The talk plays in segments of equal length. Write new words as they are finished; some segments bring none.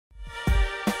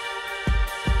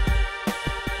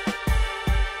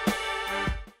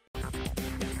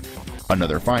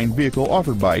Another fine vehicle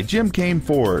offered by Jim Keim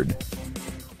Ford.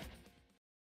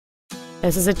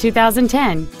 This is a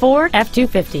 2010 Ford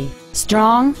F-250.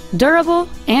 Strong, durable,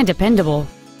 and dependable.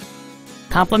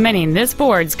 Complementing this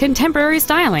Ford's contemporary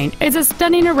styling is a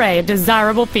stunning array of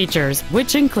desirable features,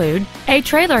 which include a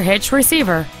trailer hitch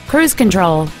receiver, cruise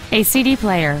control, a CD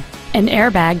player, an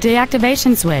airbag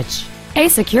deactivation switch, a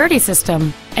security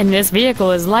system, and this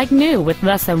vehicle is like new with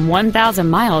less than 1,000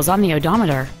 miles on the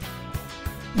odometer.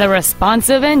 The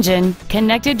responsive engine,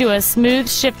 connected to a smooth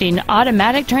shifting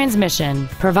automatic transmission,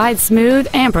 provides smooth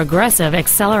and progressive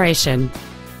acceleration.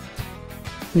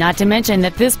 Not to mention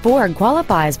that this Ford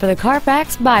qualifies for the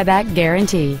Carfax buyback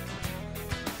guarantee.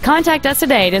 Contact us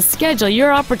today to schedule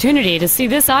your opportunity to see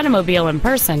this automobile in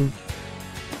person.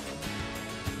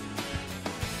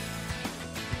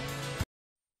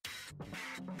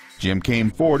 Jim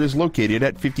Keim Ford is located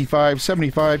at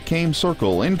 5575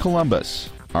 Keimcircle in Columbus.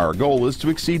 Our goal is to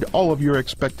exceed all of your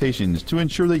expectations to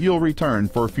ensure that you'll return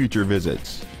for future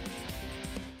visits.